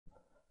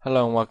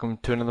Hello and welcome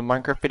to another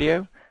Minecraft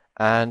video,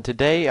 and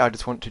today I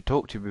just want to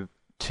talk to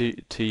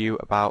you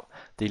about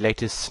the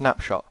latest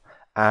snapshot.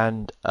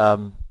 And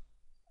I'm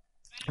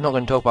not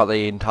going to talk about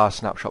the entire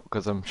snapshot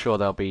because I'm sure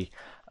there'll be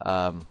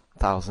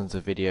thousands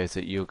of videos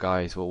that you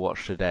guys will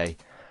watch today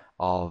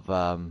of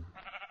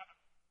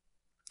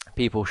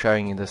people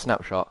showing you the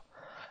snapshot.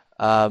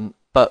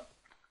 But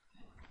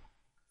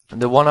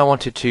the one I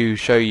wanted to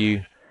show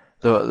you,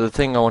 the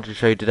thing I wanted to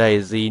show you today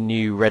is the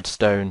new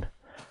redstone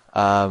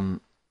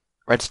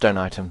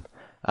item,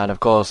 and of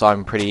course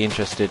I'm pretty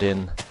interested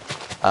in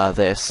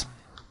this,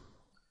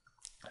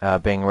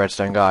 being a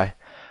redstone guy.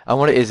 And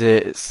what it is,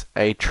 it's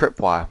a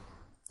tripwire.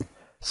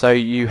 So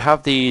you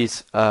have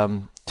these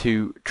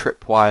two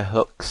tripwire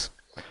hooks,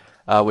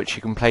 which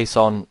you can place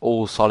on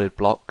all solid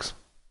blocks,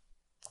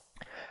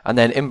 and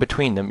then in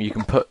between them you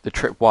can put the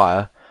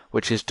tripwire,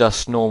 which is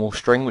just normal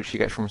string which you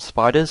get from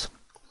spiders,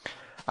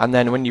 and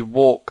then when you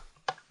walk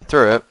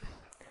through it,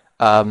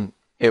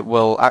 it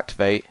will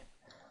activate.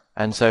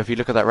 And so if you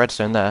look at that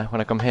redstone there,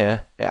 when I come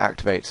here, it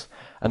activates.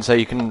 And so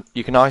you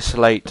can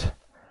isolate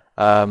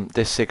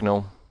this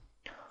signal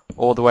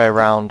all the way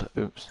around,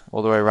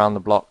 all the way around the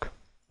block,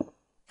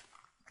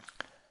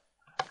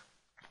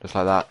 just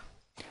like that.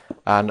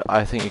 And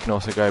I think you can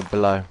also go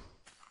below.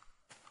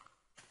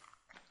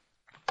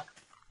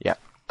 Yeah.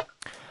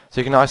 So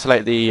you can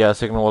isolate the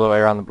signal all the way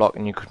around the block,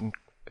 and you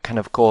can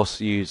of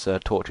course use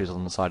torches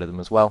on the side of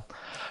them as well.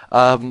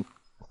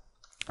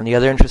 And the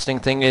other interesting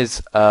thing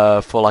is,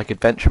 for like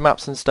adventure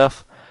maps and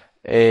stuff,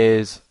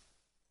 is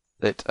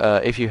that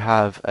if you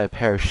have a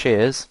pair of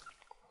shears,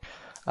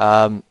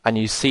 and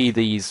you see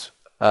these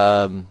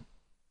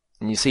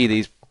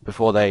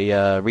before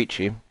they reach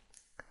you,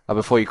 or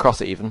before you cross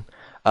it even,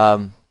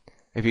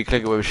 if you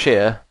click it with a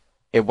shear,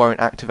 it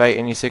won't activate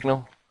any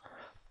signal.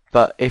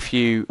 But if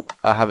you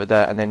have it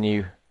there and then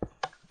you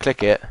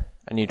click it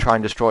and you try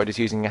and destroy it just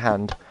using your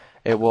hand,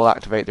 it will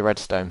activate the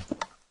redstone.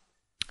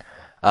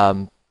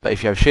 But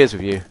if you have shears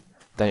with you,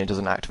 then it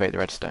doesn't activate the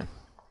redstone.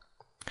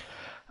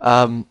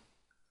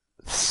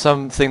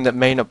 Something that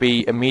may not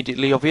be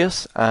immediately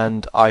obvious,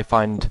 and I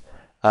find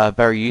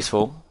very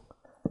useful,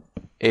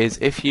 is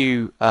if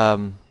you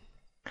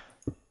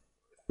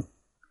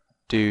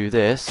do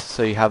this,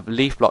 so you have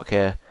leaf block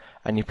here,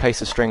 and you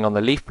place a string on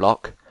the leaf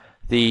block,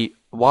 the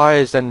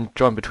wires then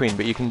join between,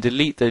 but you can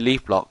delete the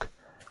leaf block,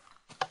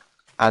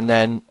 and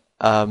then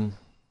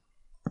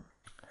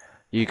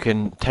you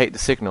can take the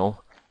signal,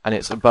 and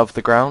it's above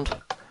the ground,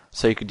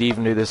 so you could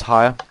even do this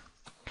higher.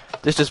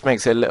 This just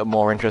makes it a little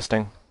more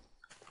interesting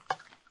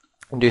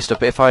and do stuff.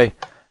 But if I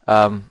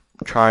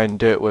try and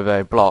do it with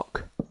a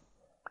block,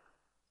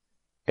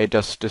 it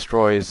just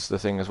destroys the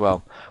thing as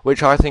well,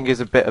 which I think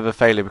is a bit of a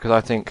failure, because I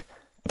think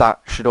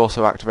that should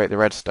also activate the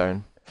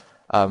redstone.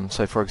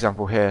 So for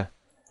example here,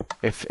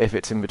 if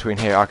it's in between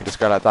here, I could just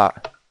go like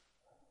that.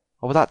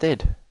 Oh, well, that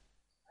did.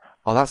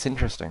 Oh, that's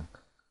interesting.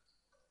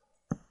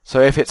 So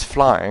if it's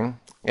flying,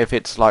 if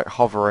it's like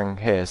hovering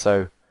here,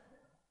 so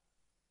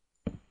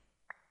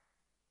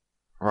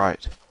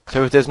right,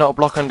 so if there's not a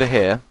block under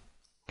here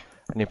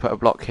and you put a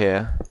block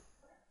here,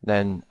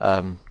 then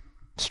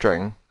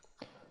string,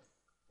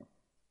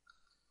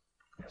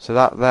 so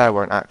that there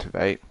won't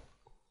activate,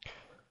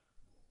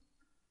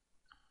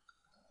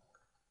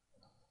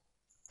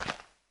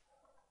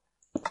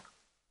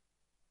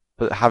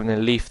 but having a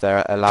leaf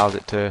there allows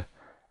it to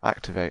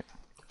activate.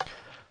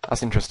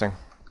 That's interesting.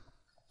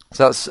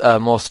 So that's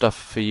more stuff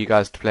for you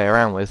guys to play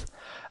around with.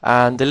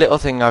 And the little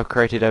thing I've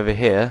created over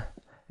here,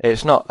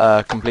 it's not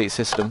a complete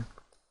system.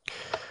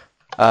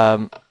 Get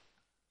out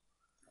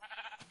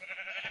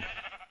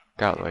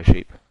of the way,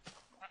 sheep.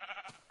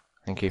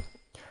 Thank you.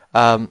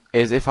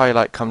 Is if I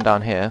like come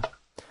down here,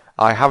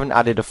 I haven't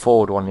added a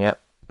forward one yet,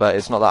 but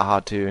it's not that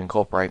hard to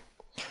incorporate.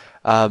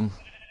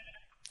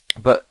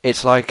 But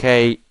it's like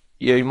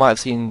you might have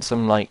seen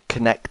some like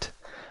Kinect.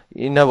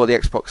 You know what the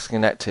Xbox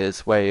Kinect is,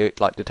 where it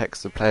like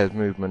detects the player's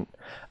movement.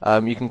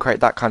 You can create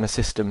that kind of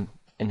system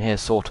in here,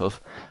 sort of.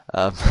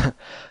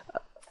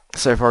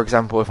 So, for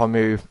example, if I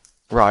move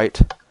right,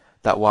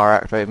 that wire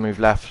activate. Move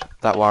left,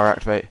 that wire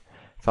activate.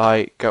 If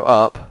I go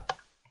up,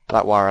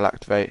 that wire will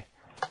activate.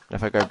 And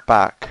if I go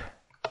back,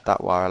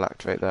 that wire will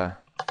activate there.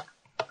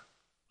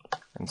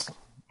 And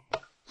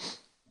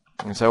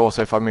so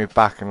also, if I move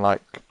back and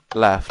like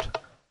left,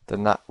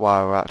 then that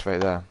wire will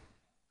activate there.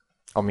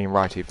 I mean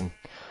right even.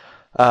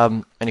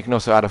 And you can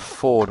also add a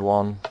forward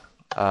one.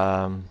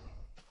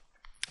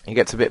 It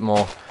gets a bit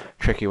more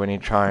tricky when you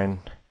try and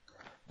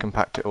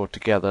compact it all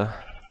together,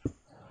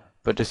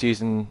 but just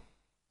using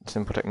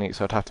simple techniques.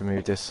 So I'd have to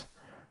move this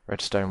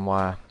redstone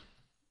wire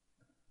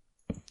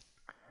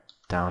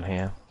down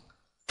here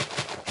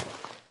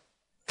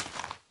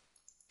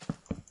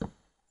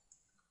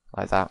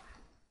like that,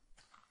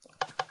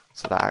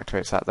 so that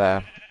activates that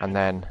there, and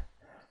then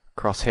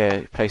across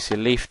here place your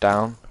leaf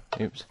down.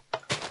 Oops.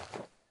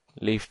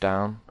 Leaf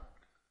down,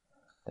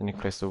 then you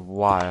place the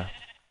wire,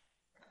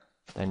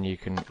 then you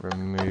can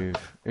remove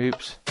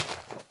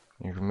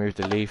You remove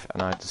the leaf,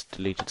 and I just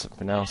deleted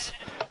something else.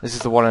 This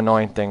is the one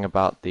annoying thing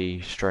about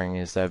the string,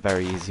 is they're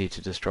very easy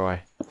to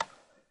destroy.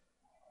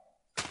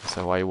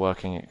 So while you're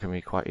working, it can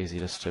be quite easy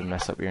just to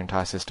mess up your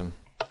entire system.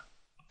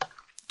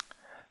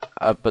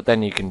 But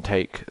then you can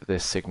take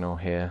this signal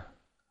here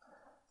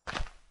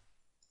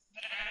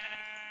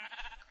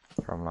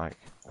from like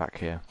back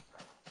here,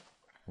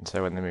 and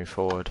so when they move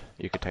forward,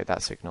 you could take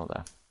that signal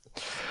there.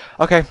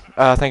 Okay,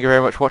 thank you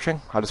very much for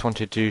watching. I just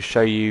wanted to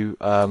show you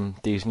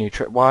these new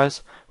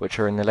TripWires, which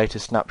are in the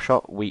latest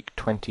Snapshot, week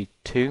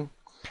 22.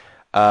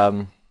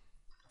 There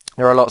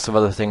are lots of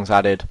other things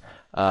added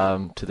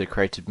to the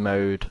created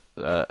mode,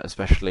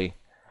 especially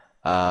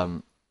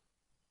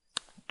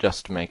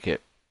just to make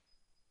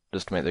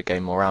the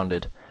game more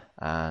rounded.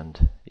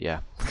 And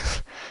yeah,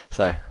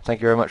 so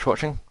thank you very much for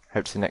watching.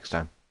 Hope to see you next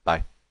time.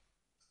 Bye.